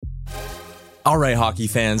All right, hockey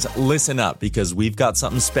fans, listen up because we've got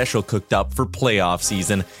something special cooked up for playoff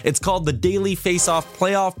season. It's called the Daily Faceoff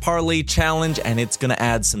Playoff Parlay Challenge, and it's going to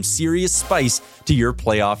add some serious spice to your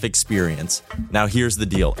playoff experience. Now, here's the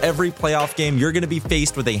deal. Every playoff game, you're going to be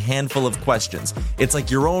faced with a handful of questions. It's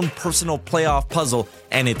like your own personal playoff puzzle,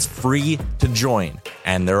 and it's free to join.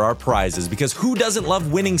 And there are prizes, because who doesn't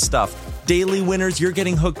love winning stuff? Daily winners, you're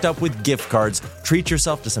getting hooked up with gift cards. Treat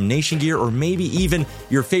yourself to some Nation gear or maybe even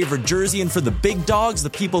your favorite jersey. And for the big dogs, the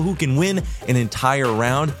people who can win an entire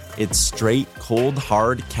round, it's straight, cold,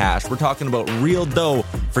 hard cash. We're talking about real dough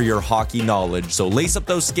for your hockey knowledge. So lace up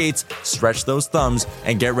those skates, stretch those thumbs,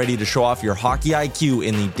 and get ready to show off your hockey IQ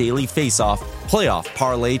in the Daily Faceoff Playoff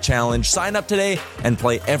Parlay Challenge. Sign up today and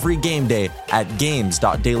play every game day at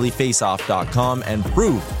games.dailyfaceoff.com and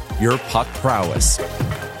prove your puck prowess.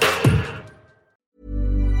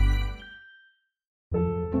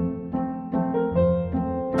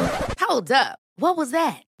 Hold up. What was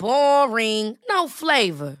that? Boring. No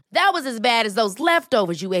flavor. That was as bad as those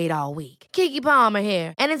leftovers you ate all week. Keke Palmer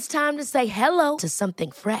here, and it's time to say hello to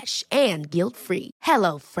something fresh and guilt-free.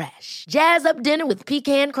 Hello Fresh. Jazz up dinner with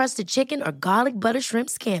pecan-crusted chicken or garlic butter shrimp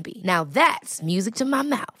scampi. Now that's music to my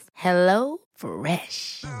mouth. Hello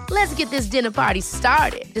Fresh. Let's get this dinner party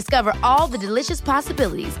started. Discover all the delicious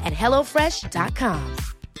possibilities at hellofresh.com.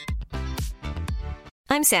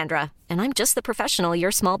 I'm Sandra, and I'm just the professional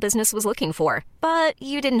your small business was looking for. But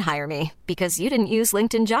you didn't hire me because you didn't use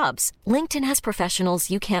LinkedIn Jobs. LinkedIn has professionals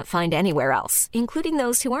you can't find anywhere else, including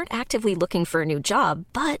those who aren't actively looking for a new job,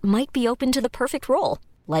 but might be open to the perfect role,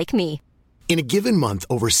 like me. In a given month,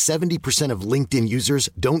 over 70% of LinkedIn users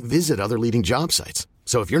don't visit other leading job sites.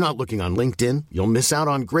 So if you're not looking on LinkedIn, you'll miss out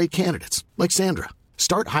on great candidates like Sandra.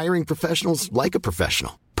 Start hiring professionals like a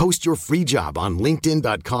professional. Post your free job on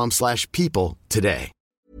linkedin.com/people today.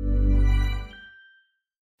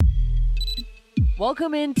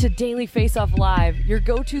 Welcome into Daily Faceoff Live, your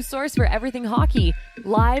go-to source for everything hockey.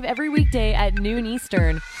 Live every weekday at noon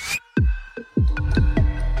Eastern.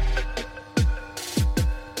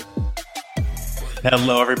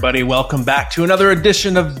 Hello, everybody. Welcome back to another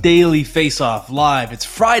edition of Daily Faceoff Live. It's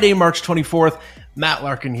Friday, March 24th. Matt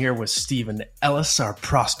Larkin here with Stephen Ellis, our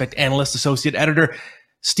prospect analyst, associate editor.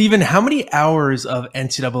 Stephen, how many hours of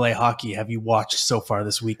NCAA hockey have you watched so far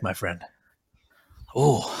this week, my friend?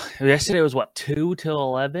 Oh, yesterday was 2 till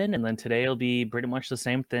 11, and then today will be pretty much the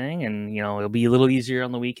same thing. And it'll be a little easier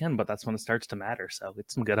on the weekend, but that's when it starts to matter. So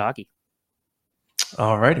it's some good hockey.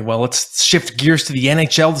 All righty. Well, let's shift gears to the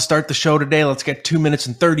NHL to start the show today. Let's get 2 minutes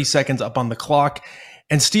and 30 seconds up on the clock.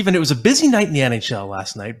 And Stephen, it was a busy night in the NHL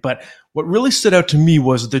last night, but what really stood out to me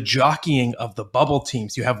was the jockeying of the bubble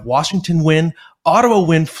teams. You have Washington win, Ottawa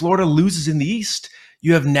win, Florida loses in the East.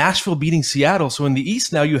 You have Nashville beating Seattle. So in the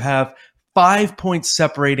East now you have 5 points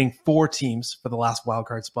separating 4 teams for the last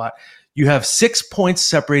wildcard spot. You have 6 points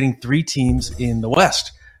separating 3 teams in the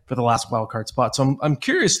West for the last wildcard spot. So I'm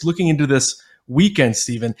curious, looking into this weekend,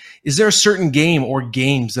 Stephen, is there a certain game or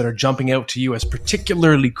games that are jumping out to you as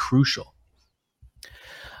particularly crucial?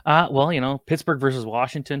 Pittsburgh versus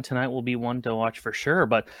Washington tonight will be one to watch for sure.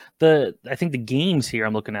 But I think the games here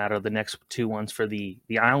I'm looking at are the next 2 ones for the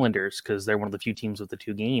Islanders, because they're one of the few teams with the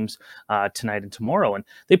 2 games tonight and tomorrow. And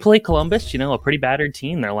they play Columbus, a pretty battered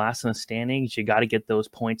team. They're last in the standings. You got to get those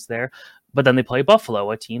points there. But then they play Buffalo,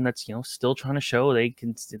 a team that's still trying to show they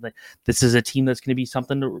can. This is a team that's going to be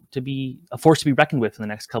something to be a force to be reckoned with in the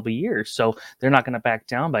next couple of years. So they're not going to back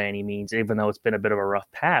down by any means, even though it's been a bit of a rough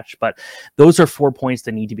patch. But those are 4 points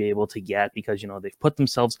they need to be able to get, because they've put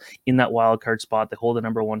themselves in that wild card spot. They hold the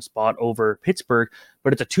number 1 spot over Pittsburgh,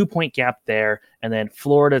 but it's a 2-point gap there. And then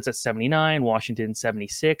Florida's at 79, Washington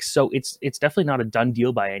 76. So it's definitely not a done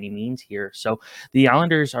deal by any means here. So the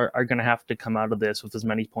Islanders are going to have to come out of this with as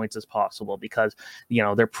many points as possible, because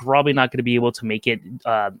they're probably not going to be able to make it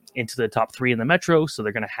into the top 3 in the Metro, so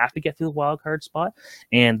they're going to have to get through the wild card spot.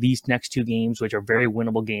 And these next 2 games, which are very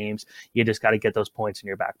winnable games, you just got to get those points in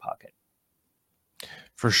your back pocket.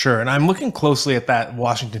 For sure. And I'm looking closely at that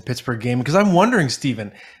Washington-Pittsburgh game because I'm wondering,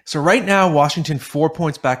 Stephen, so right now, Washington 4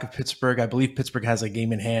 points back of Pittsburgh. I believe Pittsburgh has a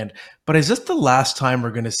game in hand. But is this the last time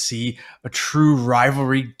we're going to see a true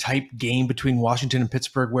rivalry type game between Washington and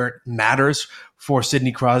Pittsburgh where it matters for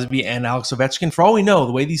Sidney Crosby and Alex Ovechkin? For all we know,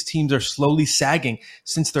 the way these teams are slowly sagging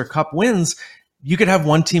since their cup wins, you could have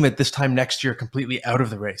one team at this time next year completely out of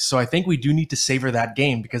the race. So I think we do need to savor that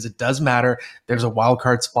game because it does matter. There's a wild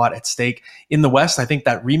card spot at stake. In the West, I think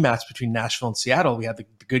that rematch between Nashville and Seattle, we had the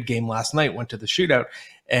good game last night, went to the shootout.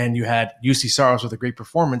 and you had UC Saros with a great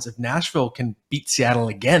performance. If Nashville can beat Seattle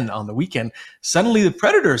again on the weekend, suddenly the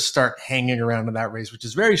Predators start hanging around in that race, which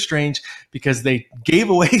is very strange because they gave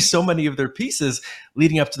away so many of their pieces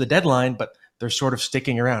leading up to the deadline, but they're sort of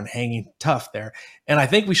sticking around, hanging tough there. And I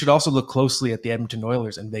think we should also look closely at the Edmonton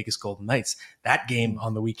Oilers and Vegas Golden Knights. That game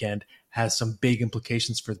on the weekend has some big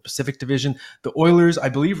implications for the Pacific Division. The Oilers, I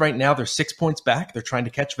believe right now they're 6 points back. They're trying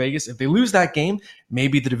to catch Vegas. If they lose that game,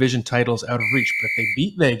 maybe the division title's out of reach. But if they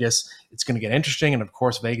beat Vegas, it's going to get interesting. And of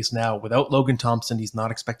course, Vegas now, without Logan Thompson, he's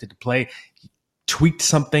not expected to play. He tweaked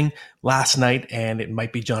something last night, and it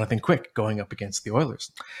might be Jonathan Quick going up against the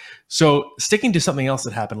Oilers. So sticking to something else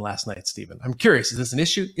that happened last night, Stephen, I'm curious, is this an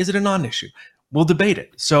issue? Is it a non-issue? We'll debate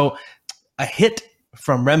it. So a hit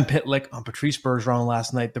from Rem Pitlick on Patrice Bergeron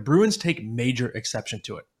last night. The Bruins take major exception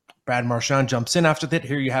to it. Brad Marchand jumps in after the hit.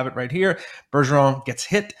 Here you have it right here. Bergeron gets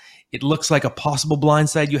hit. It looks like a possible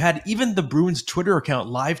blindside. You had even the Bruins Twitter account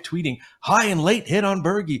live tweeting, high and late hit on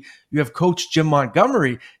Bergie. You have coach Jim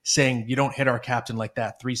Montgomery saying, you don't hit our captain like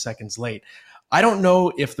that 3 seconds late. I don't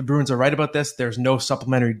know if the Bruins are right about this. There's no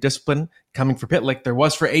supplementary discipline coming for Pitlick. There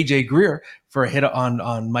was for AJ Greer for a hit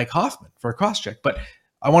on Mike Hoffman for a cross-check. But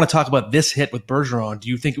I want to talk about this hit with Bergeron. Do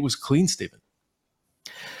you think it was clean, Stephen?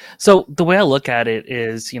 So the way I look at it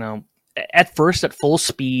is, at first at full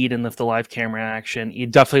speed and with the live camera action, you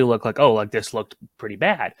definitely look like, oh, like this looked pretty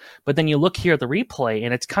bad. But then you look here at the replay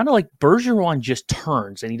and it's kind of like Bergeron just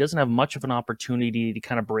turns and he doesn't have much of an opportunity to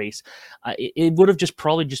kind of brace. It would have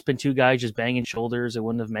probably just been two guys just banging shoulders. It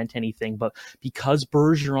wouldn't have meant anything. But because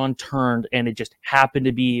Bergeron turned and it just happened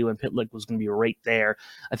to be when Pitlick was going to be right there,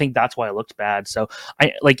 I think that's why it looked bad. So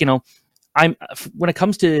when it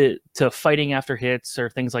comes to fighting after hits or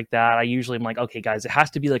things like that, I usually am like, okay, guys, it has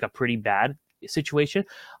to be like a pretty bad situation.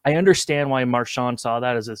 I understand why Marchand saw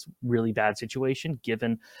that as this really bad situation,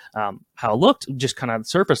 given how it looked, just kind of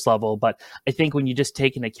surface level. But I think when you just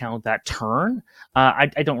take into account that turn, I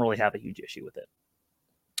don't really have a huge issue with it.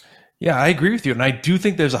 Yeah, I agree with you. And I do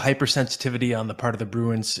think there's a hypersensitivity on the part of the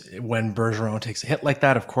Bruins when Bergeron takes a hit like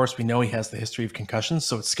that. Of course, we know he has the history of concussions,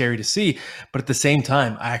 so it's scary to see. But at the same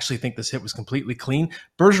time, I actually think this hit was completely clean.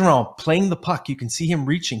 Bergeron playing the puck, you can see him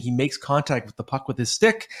reaching. He makes contact with the puck with his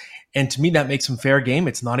stick. And to me, that makes him fair game.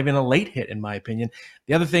 It's not even a late hit, in my opinion.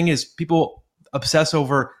 The other thing is people obsess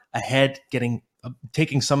over a head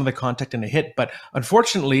taking some of the contact in a hit. But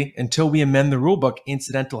unfortunately, until we amend the rule book,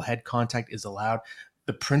 incidental head contact is allowed.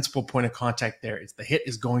 The principal point of contact there is the hit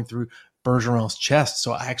is going through Bergeron's chest.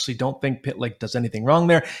 So I actually don't think Pitlick does anything wrong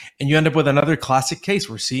there. And you end up with another classic case.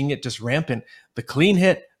 We're seeing it just rampant. The clean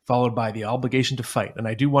hit followed by the obligation to fight. And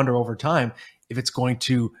I do wonder over time if it's going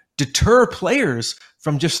to deter players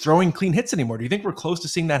from just throwing clean hits anymore. Do you think we're close to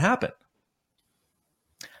seeing that happen?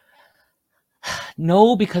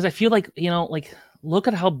 No, because I feel like, look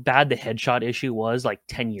at how bad the headshot issue was like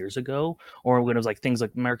 10 years ago, or when it was like things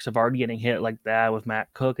like Mark Savard getting hit like that with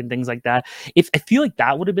Matt Cook and things like that. If I feel like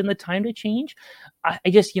that would have been the time to change, I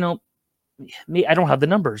guess, I don't have the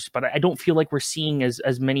numbers, but I don't feel like we're seeing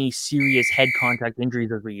as many serious head contact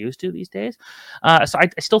injuries as we used to these days. So I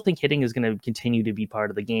still think hitting is going to continue to be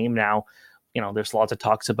part of the game now. There's lots of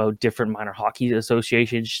talks about different minor hockey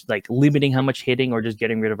associations, like limiting how much hitting or just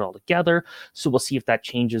getting rid of it altogether. So we'll see if that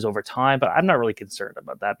changes over time, but I'm not really concerned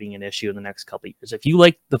about that being an issue in the next couple of years. If you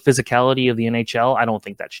like the physicality of the NHL, I don't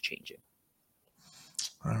think that's changing.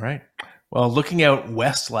 All right. Well, looking out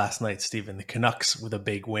west last night, Stephen, the Canucks with a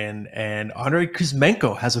big win, and Andrei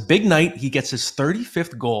Kuzmenko has a big night. He gets his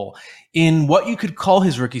 35th goal in what you could call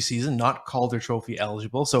his rookie season, not Calder Trophy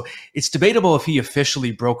eligible. So it's debatable if he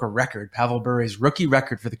officially broke a record, Pavel Bure's rookie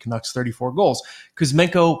record for the Canucks, 34 goals.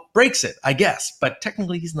 Kuzmenko breaks it, I guess, but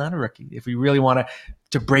technically he's not a rookie if we really want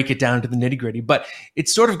to break it down to the nitty gritty. But it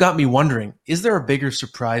sort of got me wondering, is there a bigger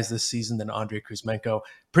surprise this season than Andrei Kuzmenko?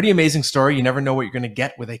 Pretty amazing story. You never know what you're going to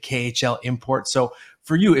get with a KHL import. So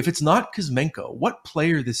for you, if it's not Kuzmenko, what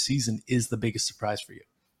player this season is the biggest surprise for you?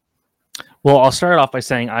 Well, I'll start off by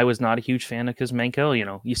saying I was not a huge fan of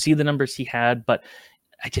Kuzmenko. You see the numbers he had, but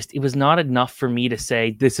it was not enough for me to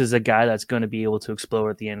say this is a guy that's going to be able to explode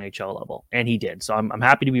at the NHL level. And he did. So I'm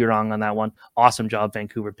happy to be wrong on that one. Awesome job,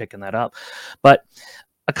 Vancouver, picking that up. But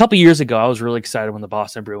a couple years ago, I was really excited when the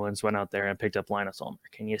Boston Bruins went out there and picked up Linus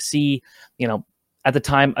Ullmark. And you see, at the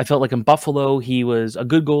time, I felt like in Buffalo, he was a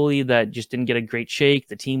good goalie that just didn't get a great shake.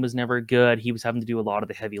 The team was never good. He was having to do a lot of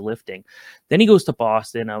the heavy lifting. Then he goes to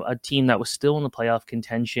Boston, a team that was still in the playoff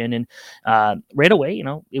contention. And right away,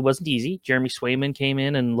 it wasn't easy. Jeremy Swayman came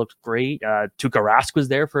in and looked great. Tuukka Rask was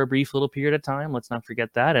there for a brief little period of time. Let's not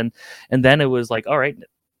forget that. And then it was like, all right,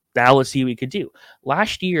 now let's see what he could do.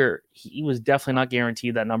 Last year, he was definitely not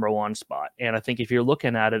guaranteed that number one spot. And I think if you're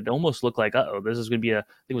looking at it, it almost looked like, this is going to be I think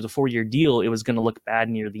it was a 4-year deal. It was going to look bad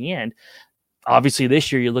near the end. Obviously,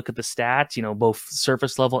 this year, you look at the stats, both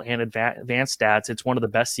surface level and advanced stats. It's one of the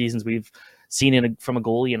best seasons we've seen from a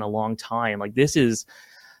goalie in a long time. Like this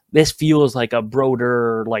feels like a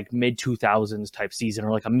Broder, like mid 2000s type season,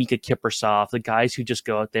 or like a Mika Kiprusoff, the guys who just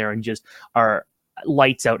go out there and just are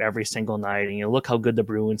lights out every single night. And look how good the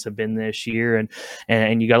Bruins have been this year,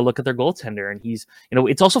 and you got to look at their goaltender, and he's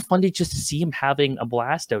it's also fun to just see him having a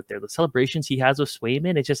blast out there. The celebrations he has with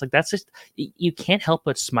Swayman, it's just like you can't help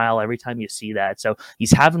but smile every time you see that. So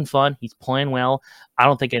he's having fun, he's playing well. I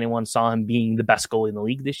don't think anyone saw him being the best goalie in the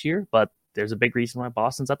league this year, but there's a big reason why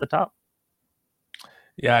Boston's at the top.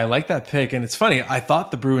 Yeah, I like that pick. And it's funny, I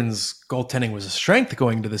thought the Bruins goaltending was a strength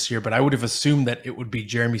going into this year, but I would have assumed that it would be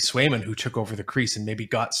Jeremy Swayman who took over the crease and maybe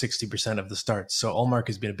got 60% of the starts. So Ullmark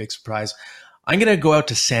has been a big surprise. I'm going to go out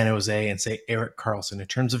to San Jose and say Erik Karlsson. In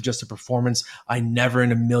terms of just a performance, I never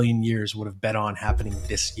in a million years would have bet on happening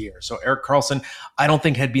this year. So Erik Karlsson, I don't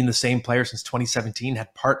think had been the same player since 2017,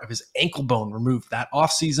 had part of his ankle bone removed that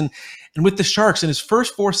offseason. And with the Sharks, in his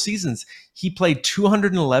first 4 seasons, he played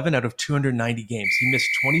 211 out of 290 games. He missed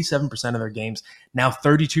 27% of their games. Now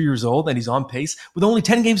 32 years old, and he's on pace. With only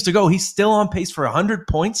 10 games to go, he's still on pace for 100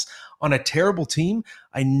 points on a terrible team.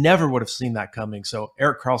 I never would have seen that coming. So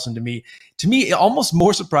Erik Karlsson, to me, almost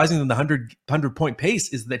more surprising than the 100 point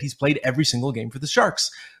pace is that he's played every single game for the Sharks.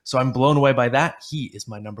 So I'm blown away by that. He is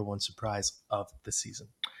my number one surprise of the season.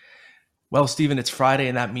 Well, Stephen, it's Friday,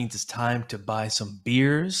 and that means it's time to buy some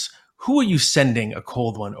beers. Who are you sending a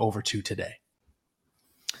cold one over to today?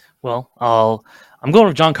 Well, I'm going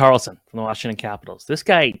with John Carlson from the Washington Capitals. This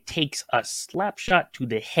guy takes a slap shot to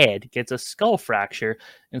the head, gets a skull fracture,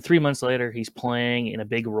 and 3 months later, he's playing in a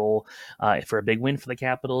big role for a big win for the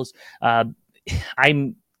Capitals.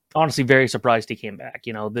 I'm honestly very surprised he came back.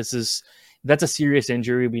 That's a serious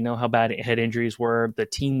injury. We know how bad head injuries were. The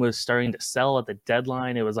team was starting to sell at the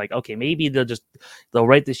deadline. It was like, okay, maybe they'll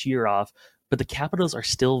write this year off. But the Capitals are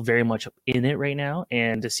still very much in it right now.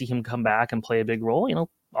 And to see him come back and play a big role,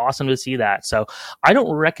 awesome to see that. So I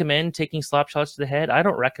don't recommend taking slap shots to the head. I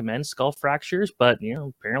don't recommend skull fractures, but,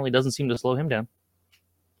 apparently doesn't seem to slow him down.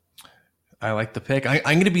 I like the pick. I'm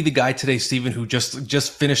going to be the guy today, Stephen, who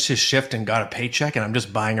just finished his shift and got a paycheck, and I'm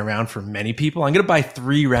just buying around for many people. I'm going to buy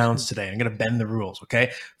 3 rounds today. I'm going to bend the rules,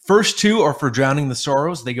 okay? First 2 are for drowning the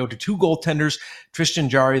sorrows. They go to 2 goaltenders, Tristan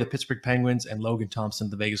Jarry, the Pittsburgh Penguins, and Logan Thompson,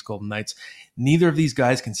 the Vegas Golden Knights. Neither of these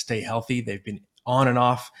guys can stay healthy. They've been on and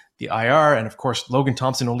off the IR. And of course, Logan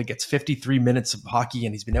Thompson only gets 53 minutes of hockey,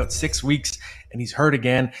 and he's been out 6 weeks, and he's hurt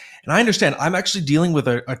again. And I understand, I'm actually dealing with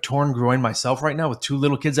a torn groin myself right now with 2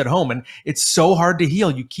 little kids at home, and it's so hard to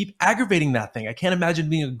heal. You keep aggravating that thing. I can't imagine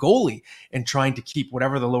being a goalie and trying to keep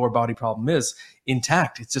whatever the lower body problem is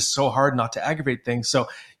intact. It's just so hard not to aggravate things. So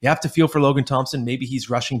you have to feel for Logan Thompson. Maybe he's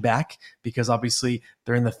rushing back because obviously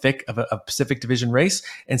they're in the thick of a Pacific Division race.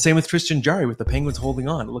 And same with Tristan Jarry with the Penguins holding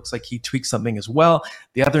on. It looks like he tweaked something as well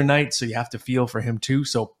the other night. So you have to feel for him too.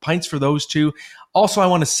 So pints for those 2. Also, I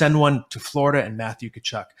want to send one to Florida and Matthew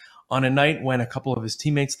Tkachuk on a night when a couple of his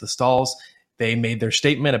teammates, the Stalls, they made their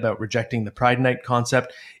statement about rejecting the Pride Night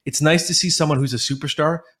concept. It's nice to see someone who's a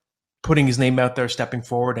superstar putting his name out there, stepping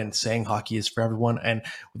forward and saying hockey is for everyone. And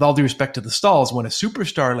with all due respect to the Stalls, when a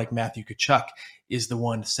superstar like Matthew Tkachuk is the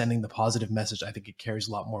one sending the positive message, I think it carries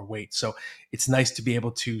a lot more weight. So it's nice to be able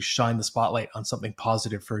to shine the spotlight on something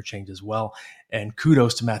positive for a change as well. And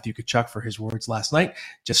kudos to Matthew Tkachuk for his words last night,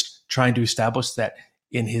 just trying to establish that,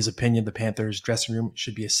 in his opinion, the Panthers dressing room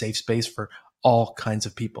should be a safe space for all kinds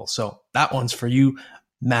of people. So that one's for you,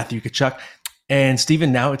 Matthew Tkachuk. And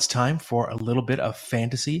Stephen, now it's time for a little bit of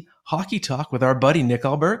fantasy hockey talk with our buddy Nick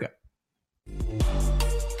Alberga.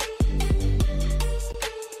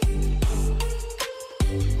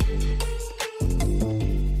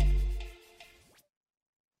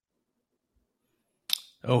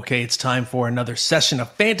 Okay, it's time for another session of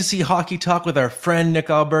fantasy hockey talk with our friend Nick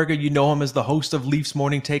Alberga. You know him as the host of Leafs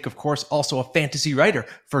Morning Take, of course, also a fantasy writer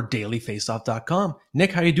for dailyfaceoff.com.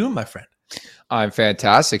 Nick, how you doing, my friend? I'm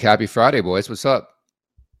fantastic. Happy Friday, boys. What's up?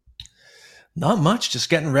 Not much, just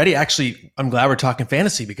getting ready. Actually, I'm glad we're talking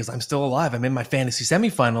fantasy because I'm still alive. I'm in my fantasy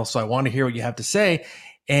semifinals, so I want to hear what you have to say.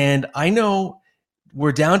 And I know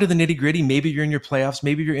we're down to the nitty gritty. Maybe you're in your playoffs.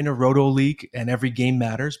 Maybe you're in a roto league and every game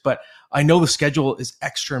matters. But I know the schedule is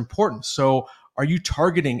extra important. So are you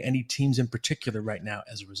targeting any teams in particular right now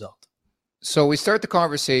as a result? So we start the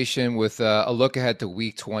conversation with a look ahead to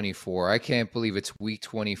week 24. I can't believe it's week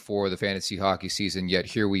 24 of the fantasy hockey season, yet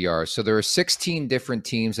here we are. So there are 16 different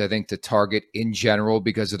teams, I think, to target in general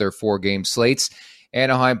because of their 4-game slates.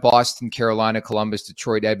 Anaheim, Boston, Carolina, Columbus,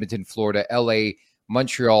 Detroit, Edmonton, Florida, LA,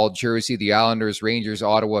 Montreal, Jersey, the Islanders, Rangers,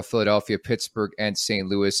 Ottawa, Philadelphia, Pittsburgh, and St.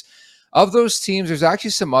 Louis. Of those teams, there's actually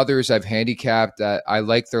some others I've handicapped that I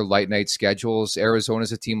like their light night schedules.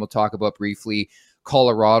 Arizona's a team we'll talk about briefly.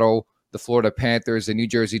 Colorado, the Florida Panthers, the New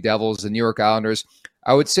Jersey Devils, the New York Islanders.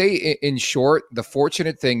 I would say, in short, the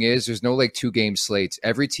fortunate thing is there's no 2-game slates.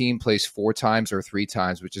 Every team plays 4 times or 3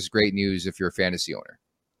 times, which is great news if you're a fantasy owner.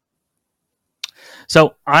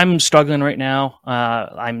 So I'm struggling right now.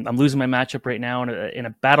 I'm losing my matchup right now in a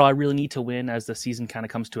battle I really need to win as the season kind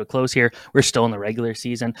of comes to a close here. We're still in the regular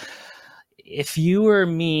season. If you were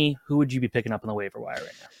me, who would you be picking up on the waiver wire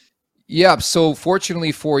right now? Yeah, so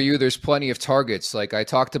fortunately for you, there's plenty of targets. Like I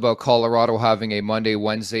talked about Colorado having a Monday,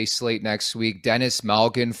 Wednesday slate next week. Dennis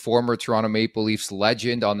Malgin, former Toronto Maple Leafs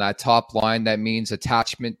legend on that top line. That means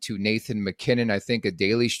attachment to Nathan McKinnon. I think a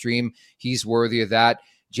daily stream, he's worthy of that.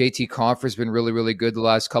 JT Compher's been really, really good the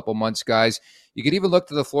last couple months, guys. You could even look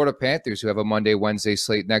to the Florida Panthers, who have a Monday, Wednesday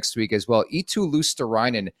slate next week as well. Eetu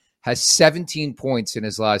Luostarinen has 17 points in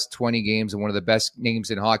his last 20 games and one of the best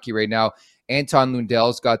names in hockey right now. Anton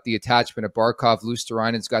Lundell's got the attachment of Barkov.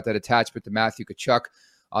 Luostarinen's got that attachment to Matthew Tkachuk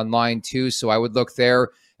on line 2. So I would look there.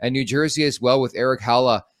 And New Jersey as well with Eric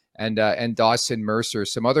Haula and Dawson Mercer.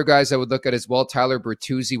 Some other guys I would look at as well. Tyler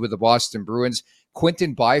Bertuzzi with the Boston Bruins.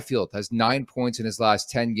 Quinton Byfield has 9 points in his last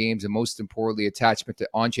 10 games. And most importantly, attachment to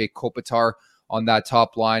Anze Kopitar on that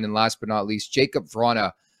top line. And last but not least, Jacob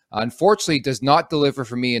Vrana. Unfortunately, does not deliver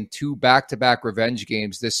for me in 2 back-to-back revenge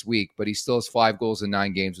games this week, but he still has 5 goals in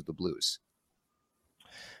 9 games with the Blues.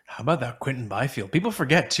 How about that Quinton Byfield? People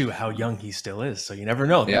forget, too, how young he still is. So you never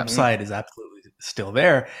know. The upside is absolutely still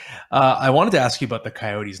there. I wanted to ask you about the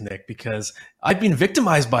Coyotes, Nick, because I've been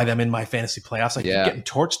victimized by them in my fantasy playoffs. I keep getting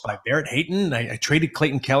torched by Barrett Hayton. I traded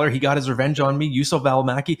Clayton Keller. He got his revenge on me. Yusuf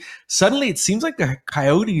Valimaki. Suddenly, it seems like the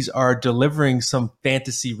Coyotes are delivering some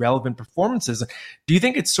fantasy-relevant performances. Do you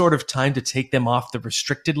think it's sort of time to take them off the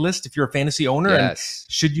restricted list if you're a fantasy owner? Yes.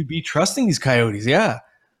 And should you be trusting these Coyotes? Yeah.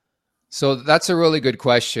 So that's a really good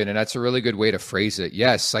question, and that's a really good way to phrase it.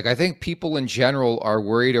 Yes, I think people in general are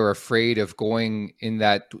worried or afraid of going in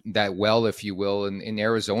that well, if you will, in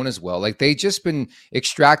Arizona as well. They just been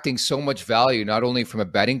extracting so much value, not only from a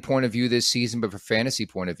betting point of view this season, but from a fantasy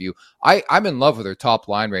point of view. I'm in love with their top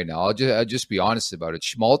line right now. I'll just be honest about it.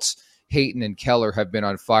 Schmaltz, Hayton, and Keller have been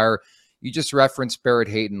on fire. You just referenced Barrett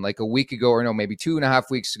Hayton like a week ago, or no, maybe 2.5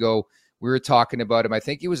 weeks ago. We were talking about him. I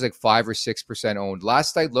think he was 5 or 6% owned.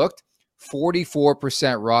 Last I looked, 44%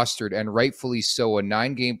 rostered, and rightfully so. A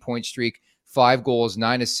 9-game point streak, 5 goals,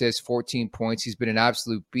 9 assists, 14 points. He's been an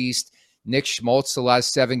absolute beast. Nick Schmaltz, the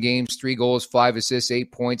last 7 games, 3 goals, 5 assists,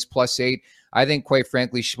 8 points, +8. I think, quite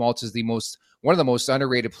frankly, Schmaltz is one of the most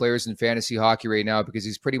underrated players in fantasy hockey right now because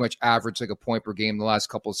he's pretty much averaged a point per game the last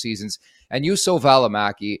couple of seasons. And Yusuf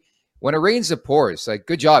Valimaki, when it rains, it pours.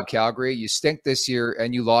 Good job, Calgary. You stink this year,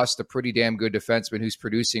 and you lost a pretty damn good defenseman who's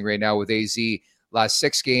producing right now with AZ. Last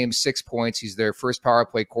 6 games, 6 points. He's their first power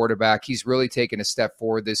play quarterback. He's really taken a step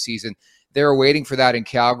forward this season. They're waiting for that in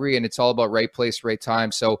Calgary, and it's all about right place, right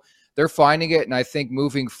time. So they're finding it, and I think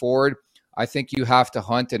moving forward, I think you have to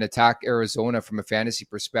hunt and attack Arizona from a fantasy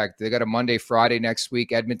perspective. They got a Monday, Friday next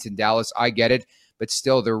week, Edmonton, Dallas. I get it, but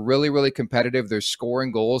still, they're really, really competitive. They're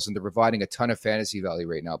scoring goals, and they're providing a ton of fantasy value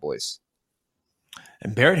right now, boys.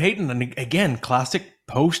 And Barrett Hayton, and again, classic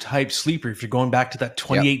post-hype sleeper. If you're going back to that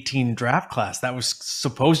 2018 draft class, that was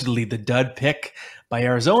supposedly the dud pick by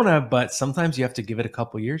Arizona, but sometimes you have to give it a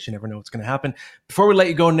couple years. You never know what's going to happen. Before we let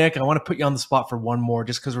you go, Nick, I want to put you on the spot for one more,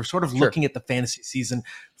 just because we're sort of looking at the fantasy season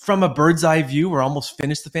from a bird's eye view. We're almost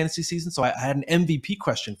finished the fantasy season, so I had an MVP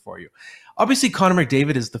question for you. Obviously, Connor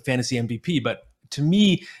McDavid is the fantasy MVP, but to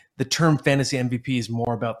me, the term fantasy MVP is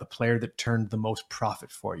more about the player that turned the most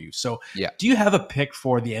profit for you. So do you have a pick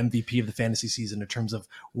for the MVP of the fantasy season in terms of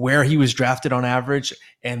where he was drafted on average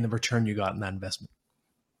and the return you got in that investment?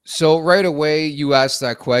 So right away, you asked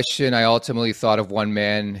that question. I ultimately thought of one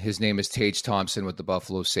man. His name is Tage Thompson with the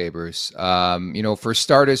Buffalo Sabres. For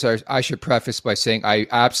starters, I should preface by saying I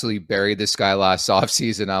absolutely buried this guy last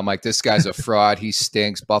offseason. I'm like, this guy's a fraud. He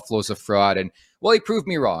stinks. Buffalo's a fraud. And, well, he proved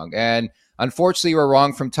me wrong. And unfortunately, we're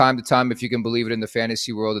wrong from time to time, if you can believe it, in the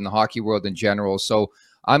fantasy world and the hockey world in general. So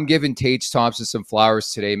I'm giving Tage Thompson some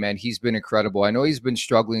flowers today, man. He's been incredible. I know he's been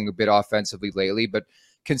struggling a bit offensively lately, but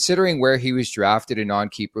considering where he was drafted in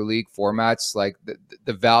non-keeper league formats, like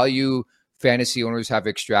the value fantasy owners have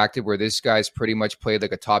extracted, where this guy's pretty much played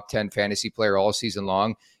like a top 10 fantasy player all season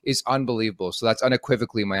long, is unbelievable. So that's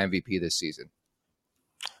unequivocally my MVP this season.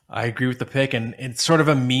 I agree with the pick, and it's sort of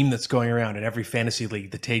a meme that's going around in every fantasy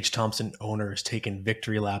league. The Tage Thompson owner is taking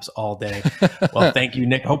victory laps all day. Well, thank you,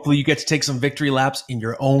 Nick. Hopefully you get to take some victory laps in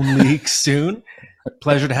your own league soon.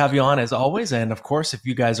 Pleasure to have you on as always. And of course, if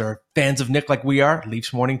you guys are fans of Nick like we are,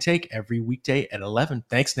 Leafs Morning Take every weekday at 11.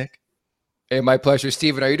 Thanks, Nick. Hey, my pleasure.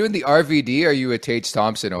 Steven, are you doing the RVD or are you a Tage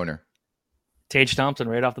Thompson owner? Tage Thompson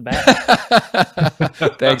right off the bat.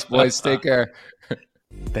 Thanks, boys. Take care.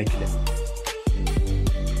 Thank you, Nick.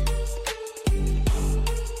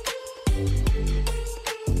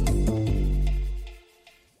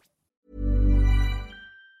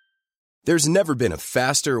 There's never been a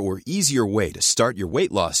faster or easier way to start your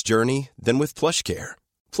weight loss journey than with PlushCare.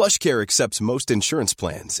 PlushCare accepts most insurance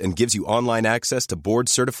plans and gives you online access to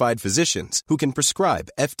board-certified physicians who can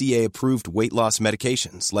prescribe FDA-approved weight loss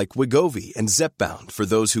medications like Wegovy and Zepbound for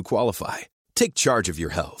those who qualify. Take charge of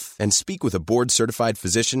your health and speak with a board-certified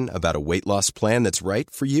physician about a weight loss plan that's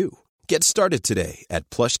right for you. Get started today at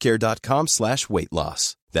plushcare.com/weight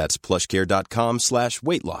loss. That's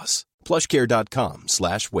plushcare.com/weight loss.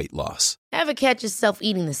 plushcare.com/weight loss. Ever catch yourself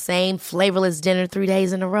eating the same flavorless dinner 3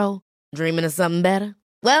 days in a row? Dreaming of something better?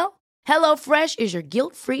 Well, HelloFresh is your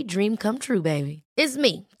guilt-free dream come true, baby. It's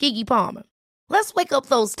me, Keke Palmer. Let's wake up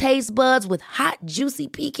those taste buds with hot, juicy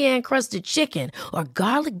pecan-crusted chicken or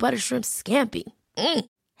garlic butter shrimp scampi.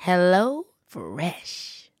 Hello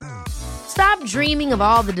Fresh. Stop dreaming of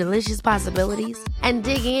all the delicious possibilities and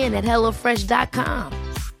dig in at HelloFresh.com.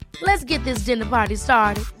 Let's get this dinner party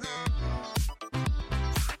started.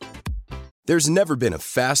 There's never been a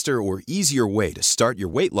faster or easier way to start your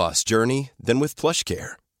weight loss journey than with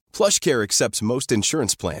PlushCare. PlushCare accepts most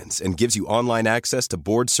insurance plans and gives you online access to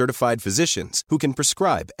board-certified physicians who can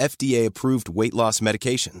prescribe FDA-approved weight loss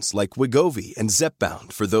medications like Wegovy and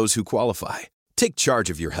Zepbound for those who qualify. Take charge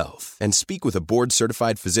of your health and speak with a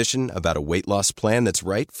board-certified physician about a weight loss plan that's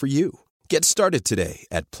right for you. Get started today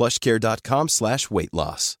at plushcare.com/weight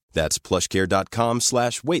loss. That's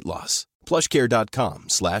plushcare.com/weight loss.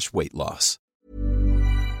 plushcare.com/weight loss.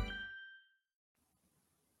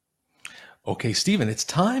 Okay, Steven, it's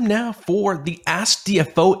time now for the Ask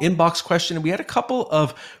DFO inbox question. We had a couple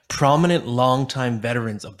of prominent longtime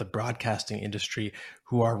veterans of the broadcasting industry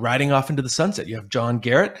who are riding off into the sunset. You have John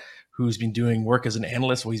Garrett, who's been doing work as an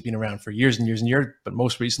analyst. Well, he's been around for years and years and years, but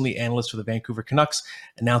most recently analyst for the Vancouver Canucks,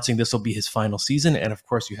 announcing this will be his final season. And of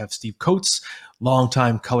course, you have Steve Coates,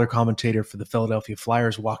 longtime color commentator for the Philadelphia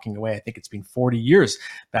Flyers, walking away. I think it's been 40 years,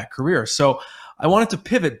 that career. So I wanted to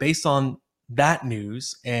pivot based on that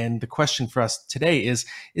news. And the question for us today is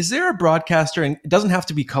there a broadcaster, and it doesn't have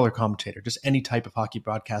to be color commentator, just any type of hockey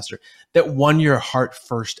broadcaster, that won your heart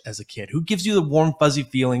first as a kid? Who gives you the warm, fuzzy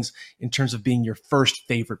feelings in terms of being your first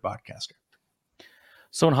favorite broadcaster?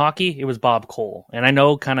 So in hockey, it was Bob Cole. And I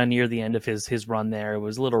know kind of near the end of his run there, it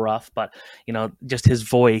was a little rough, but just his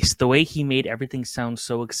voice, the way he made everything sound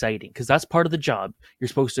so exciting, because that's part of the job. You're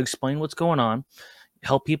supposed to explain what's going on,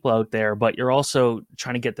 help people out there, but you're also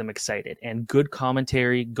trying to get them excited, and good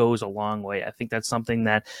commentary goes a long way. I think that's something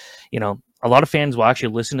that, a lot of fans will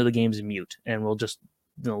actually listen to the games and mute and will just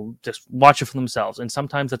watch it for themselves. And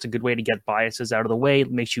sometimes that's a good way to get biases out of the way.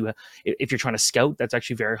 It makes you, if you're trying to scout, that's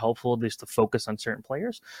actually very helpful just to focus on certain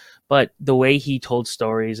players. But the way he told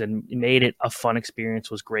stories and made it a fun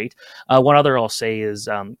experience was great. One other I'll say is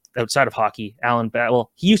outside of hockey,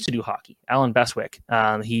 he used to do hockey. Alan Beswick.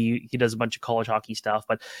 He does a bunch of college hockey stuff,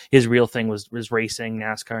 but his real thing was racing,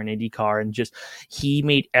 NASCAR and IndyCar, and just he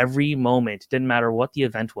made every moment, didn't matter what the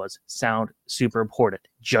event was, sound super important,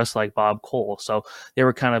 just like Bob Cole. So they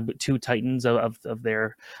were kind of two titans of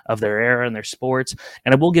their era and their sports.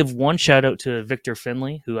 And I will give one shout out to Victor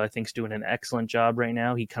Finley, who I think is doing an excellent job right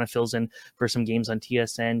now. He kind of fills in for some games on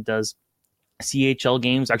TSN, does CHL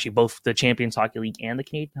games, actually both the Champions Hockey League and the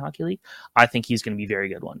Canadian Hockey League. I think he's going to be very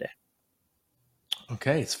good one day.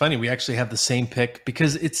 Okay, it's funny. We actually have the same pick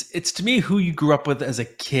because it's to me who you grew up with as a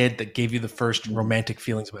kid that gave you the first romantic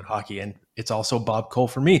feelings about hockey. And it's also Bob Cole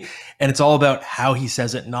for me. And it's all about how he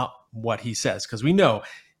says it, not what he says. Because we know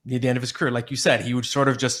near the end of his career, like you said, he would sort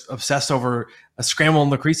of just obsess over a scramble in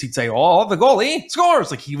the crease. He'd say, "Oh, the goalie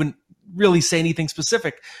scores." Like he wouldn't really say anything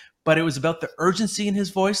specific. But it was about the urgency in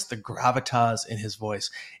his voice, the gravitas in his voice.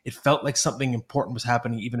 It felt like something important was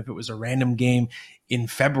happening, even if it was a random game in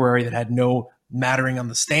February that had no mattering on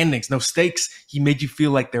the standings, no stakes. He made you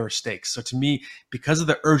feel like there were stakes. So to me, because of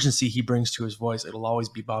the urgency he brings to his voice, it'll always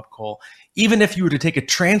be Bob Cole. Even if you were to take a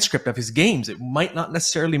transcript of his games, it might not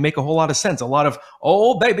necessarily make a whole lot of sense. A lot of,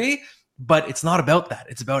 "Oh, baby," but it's not about that.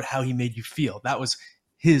 It's about how he made you feel. That was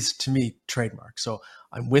his, to me, trademark. So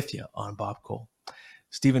I'm with you on Bob Cole.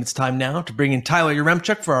 Steven, it's time now to bring in Tyler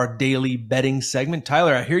Yaremchuk for our daily betting segment.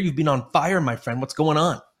 Tyler, I hear you've been on fire, my friend. What's going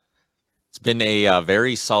on? It's been a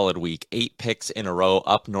very solid week. 8 picks in a row,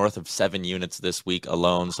 up north of 7 units this week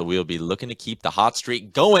alone. So we'll be looking to keep the hot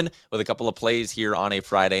streak going with a couple of plays here on a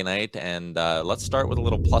Friday night. And let's start with a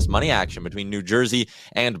little plus money action between New Jersey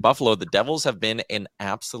and Buffalo. The Devils have been an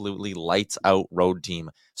absolutely lights out road team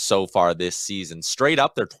so far this season. Straight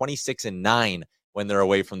up, they're 26-9 when they're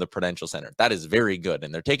away from the Prudential Center. That is very good.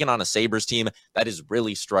 And they're taking on a Sabres team that is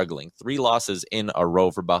really struggling. 3 losses in a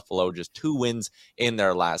row for Buffalo, just 2 wins in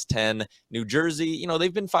their last 10. New Jersey,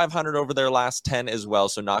 they've been 500 over their last 10 as well,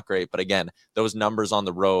 so not great. But again, those numbers on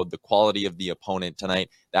the road, the quality of the opponent tonight,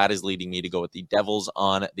 that is leading me to go with the Devils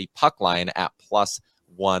on the puck line at plus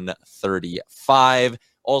 135.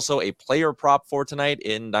 Also, a player prop for tonight,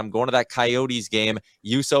 and I'm going to that Coyotes game.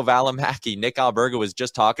 Juuso Välimäki. Nick Alberga was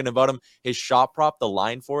just talking about him. His shot prop, the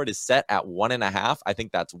line for it is set at 1.5. I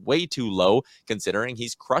think that's way too low, considering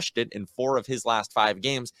he's crushed it in 4 of his last 5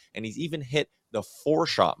 games, and he's even hit the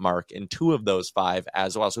 4-shot mark in 2 of those 5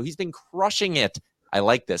 as well. So he's been crushing it. I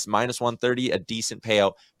like this. Minus 130, a decent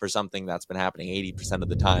payout for something that's been happening 80% of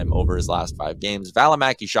the time over his last 5 games.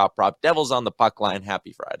 Välimäki shot prop. Devils on the puck line.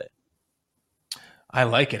 Happy Friday. I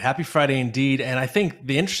like it. Happy Friday indeed. And I think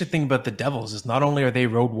the interesting thing about the Devils is not only are they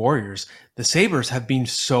road warriors, the Sabres have been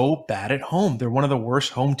so bad at home. They're one of the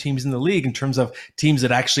worst home teams in the league in terms of teams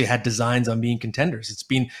that actually had designs on being contenders. It's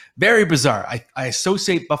been very bizarre. I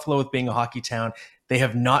associate Buffalo with being a hockey town. They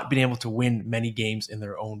have not been able to win many games in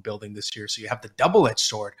their own building this year. So you have the double-edged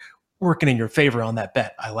sword working in your favor on that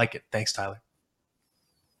bet. I like it. Thanks, Tyler.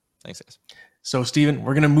 Thanks, guys. So, Steven,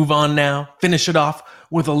 we're going to move on now, finish it off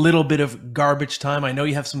with a little bit of garbage time. I know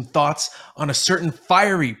you have some thoughts on a certain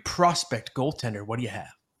fiery prospect goaltender. What do you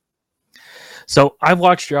have? So I've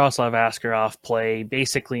watched Yaroslav Askarov play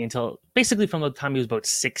basically from the time he was about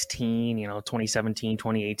 16, 2017,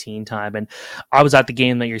 2018 time. And I was at the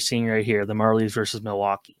game that you're seeing right here, the Marlies versus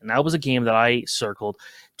Milwaukee. And that was a game that I circled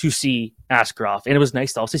to see Askarov. And it was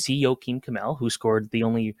nice to also see Joakim Kamel, who scored the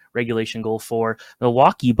only regulation goal for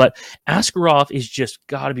Milwaukee. But Askarov is just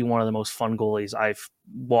got to be one of the most fun goalies I've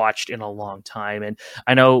watched in a long time. And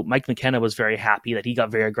I know Mike McKenna was very happy that he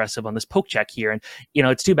got very aggressive on this poke check here. And,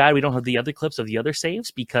 it's too bad we don't have the other clips of the other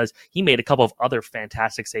saves, because he made a couple of other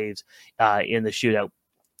fantastic saves in the shootout.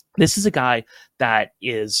 This is a guy that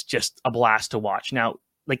is just a blast to watch. Now,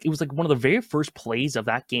 it was one of the very first plays of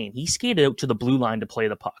that game. He skated out to the blue line to play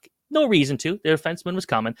the puck. No reason to. The defenseman was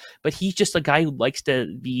coming, but he's just a guy who likes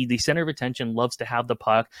to be the center of attention, loves to have the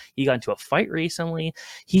puck. He got into a fight recently.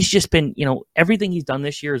 He's just been, everything he's done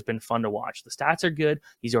this year has been fun to watch. The stats are good.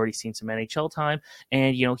 He's already seen some NHL time,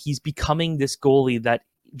 and, he's becoming this goalie that,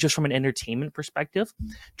 just from an entertainment perspective,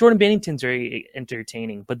 Jordan Binnington's very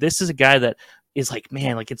entertaining, but this is a guy that is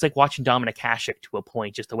it's like watching Dominik Hasek to a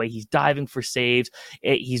point, just the way he's diving for saves.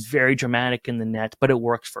 He's very dramatic in the net, but it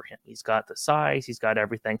works for him. He's got the size, he's got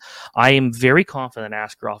everything. I am very confident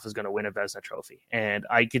Askarov is going to win a Vezina trophy, and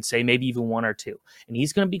I could say maybe even 1 or 2. And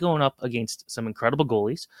he's going to be going up against some incredible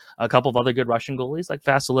goalies, a couple of other good Russian goalies like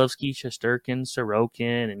Vasilevsky, Shesterkin,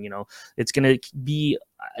 Sorokin, and it's going to be,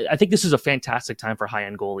 I think this is a fantastic time for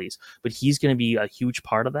high-end goalies, but he's going to be a huge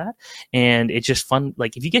part of that. And it's just fun.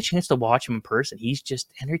 If you get a chance to watch him in person, he's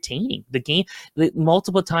just entertaining. The game,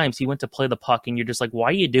 multiple times he went to play the puck, and you're just like, why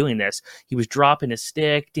are you doing this? He was dropping his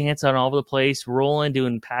stick, dancing all over the place, rolling,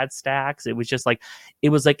 doing pad stacks. It was just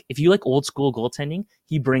if you like old school goaltending,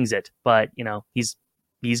 he brings it. But, he's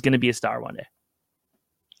going to be a star one day.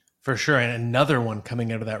 For sure. And another one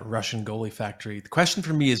coming out of that Russian goalie factory. The question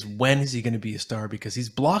for me is, when is he going to be a star? Because he's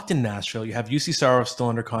blocked in Nashville. You have UC Saros still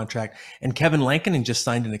under contract, and Kevin Lankinen just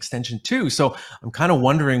signed an extension too. So I'm kind of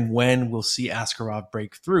wondering when we'll see Askarov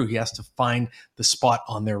break through. He has to find the spot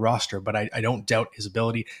on their roster, but I don't doubt his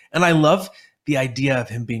ability. And I love the idea of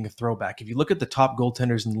him being a throwback. If you look at the top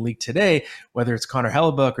goaltenders in the league today, whether it's Connor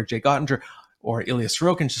Hellebuck or Jake Ottinger or Ilya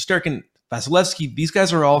Sorokin, Shesterkin, Vasilevsky, these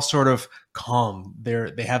guys are all sort of calm.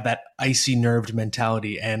 They have that icy nerved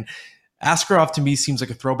mentality. And Askarov to me seems like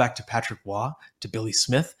a throwback to Patrick Waugh, to Billy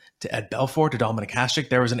Smith, to Ed Belfour, to Dominik Hasek.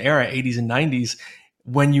 There was an era, 80s and 90s,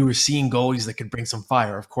 when you were seeing goalies that could bring some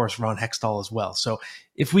fire. Of course, Ron Hextall as well. So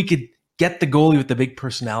if we could get the goalie with the big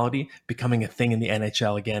personality becoming a thing in the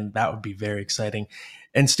NHL again, that would be very exciting.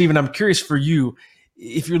 And Steven, I'm curious for you,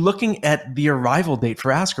 if you're looking at the arrival date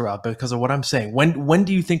for Askarov, because of what I'm saying, when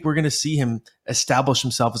do you think we're going to see him establish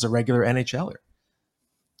himself as a regular NHLer?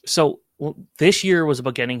 So Well, this year was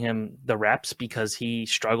about getting him the reps because he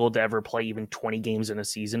struggled to ever play even 20 games in a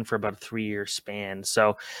season for about a 3-year span.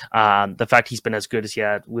 So the fact he's been as good as he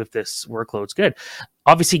had with this workload is good.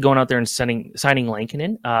 Obviously, going out there and signing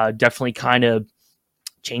Lankinen definitely kind of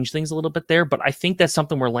change things a little bit there, but I think that's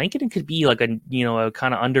something where Lankinen could be like a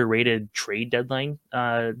kind of underrated trade deadline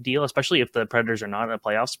deal, especially if the Predators are not in a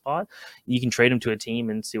playoff spot. You can trade him to a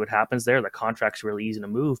team and see what happens there. The contract's really easy to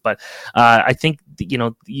move, but I think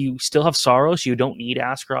you still have Saros. You don't need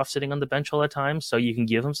Askarov sitting on the bench all the time, so you can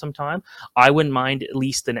give him some time. I wouldn't mind at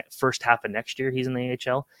least the first half of next year he's in the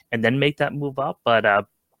AHL and then make that move up, but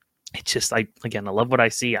it's just I love what I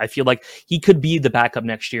see. I feel like he could be the backup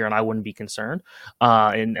next year, and I wouldn't be concerned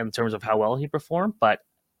in terms of how well he performed. But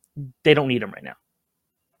they don't need him right now.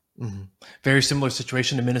 Mm-hmm. Very similar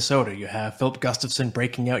situation to Minnesota. You have Philip Gustafsson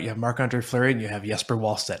breaking out. You have Marc-Andre Fleury, and you have Jesper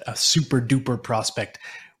Wallstedt, a super duper prospect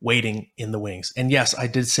waiting in the wings. And yes, I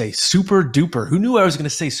did say super duper. Who knew I was going to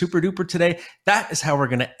say super duper today? That is how we're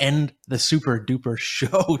going to end the super duper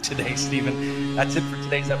show today, Stephen. That's it for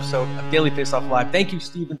today's episode of Daily Faceoff Live. Thank you,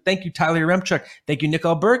 Stephen. Thank you, Tyler Remchuk. Thank you, Nick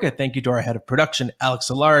Alberga. Thank you to our head of production, Alex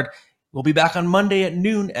Allard. We'll be back on Monday at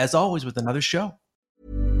noon, as always, with another show.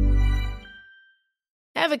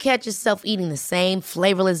 Ever catch yourself eating the same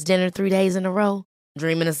flavorless dinner 3 days in a row?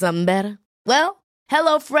 Dreaming of something better? Well,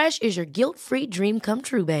 HelloFresh is your guilt-free dream come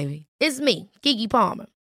true, baby. It's me, Keke Palmer.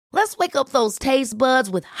 Let's wake up those taste buds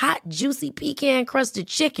with hot, juicy pecan-crusted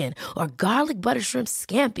chicken or garlic butter shrimp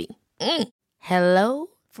scampi. Hello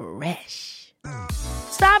Fresh.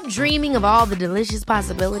 Stop dreaming of all the delicious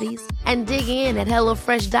possibilities and dig in at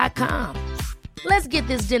HelloFresh.com. Let's get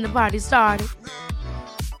this dinner party started.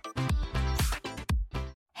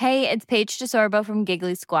 Hey, it's Paige DeSorbo from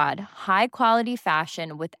Giggly Squad. High quality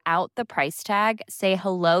fashion without the price tag. Say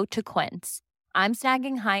hello to Quince. I'm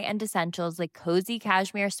snagging high-end essentials like cozy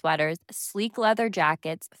cashmere sweaters, sleek leather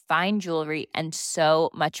jackets, fine jewelry, and so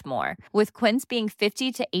much more. With Quince being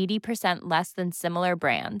 50 to 80% less than similar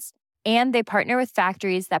brands. And they partner with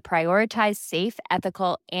factories that prioritize safe,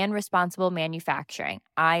 ethical, and responsible manufacturing.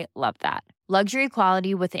 I love that. Luxury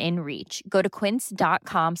quality within reach. Go to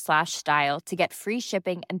quince.com/style to get free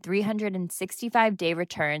shipping and 365-day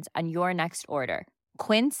returns on your next order.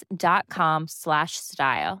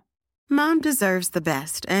 Quince.com/style. Mom deserves the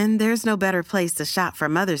best, and there's no better place to shop for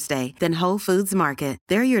Mother's Day than Whole Foods Market.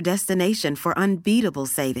 They're your destination for unbeatable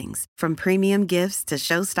savings, from premium gifts to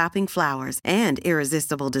show-stopping flowers and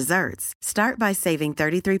irresistible desserts. Start by saving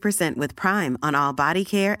 33% with Prime on all body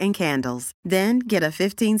care and candles. Then get a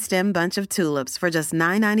 15-stem bunch of tulips for just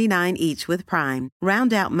 $9.99 each with Prime.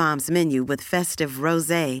 Round out Mom's menu with festive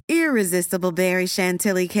rosé, irresistible berry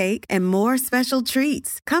chantilly cake, and more special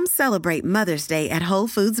treats. Come celebrate Mother's Day at Whole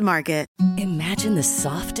Foods Market. Imagine the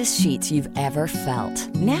softest sheets you've ever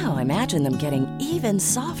felt. Now imagine them getting even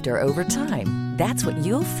softer over time. That's what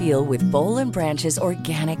you'll feel with Boll & Branch's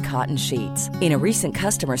organic cotton sheets. In a recent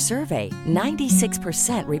customer survey,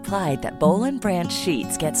 96% replied that Boll & Branch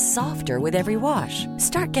sheets get softer with every wash.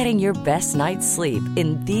 Start getting your best night's sleep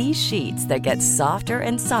in these sheets that get softer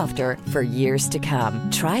and softer for years to come.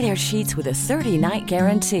 Try their sheets with a 30-night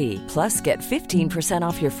guarantee. Plus, get 15%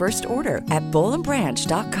 off your first order at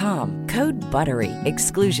bollandbranch.com. Code BUTTERY.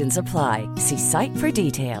 Exclusions apply. See site for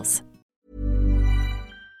details.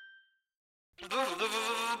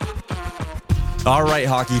 All right,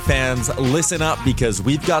 hockey fans, listen up because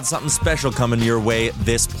we've got something special coming your way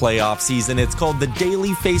this playoff season. It's called the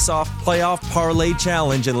Daily Faceoff Playoff Parlay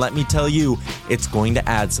Challenge, and let me tell you, it's going to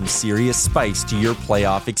add some serious spice to your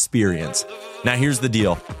playoff experience. Now, here's the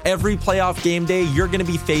deal. Every playoff game day, you're going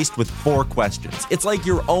to be faced with 4 questions. It's like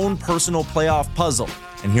your own personal playoff puzzle.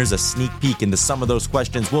 And here's a sneak peek into some of those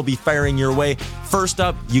questions we'll be firing your way. First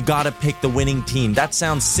up, you got to pick the winning team. That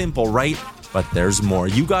sounds simple, right? But there's more.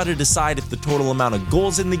 You got to decide if the total amount of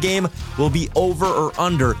goals in the game will be over or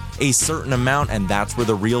under a certain amount, and that's where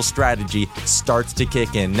the real strategy starts to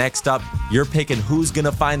kick in. Next up, you're picking who's going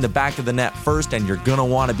to find the back of the net first, and you're going to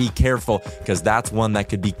want to be careful because that's one that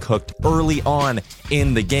could be cooked early on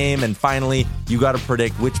in the game. And finally, you got to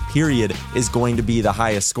predict which period is going to be the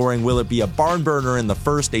highest scoring. Will it be a barn burner in the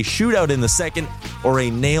first, a shootout in the second, or a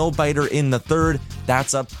nail biter in the third?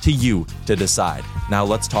 That's up to you to decide. Now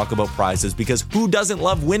let's talk about prizes, because who doesn't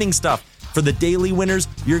love winning stuff? For the daily winners,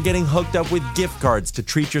 you're getting hooked up with gift cards to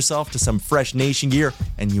treat yourself to some fresh Nation gear,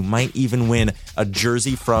 and you might even win a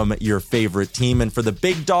jersey from your favorite team. And for the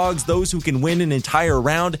big dogs, those who can win an entire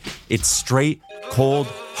round, it's straight, cold,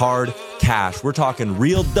 hard cash. We're talking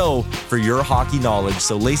real dough for your hockey knowledge.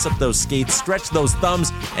 So lace up those skates, stretch those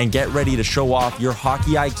thumbs, and get ready to show off your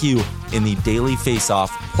hockey IQ in the Daily Faceoff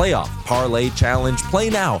Playoff Parlay Challenge. Play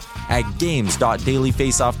now at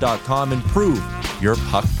games.dailyfaceoff.com and prove your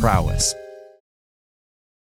puck prowess.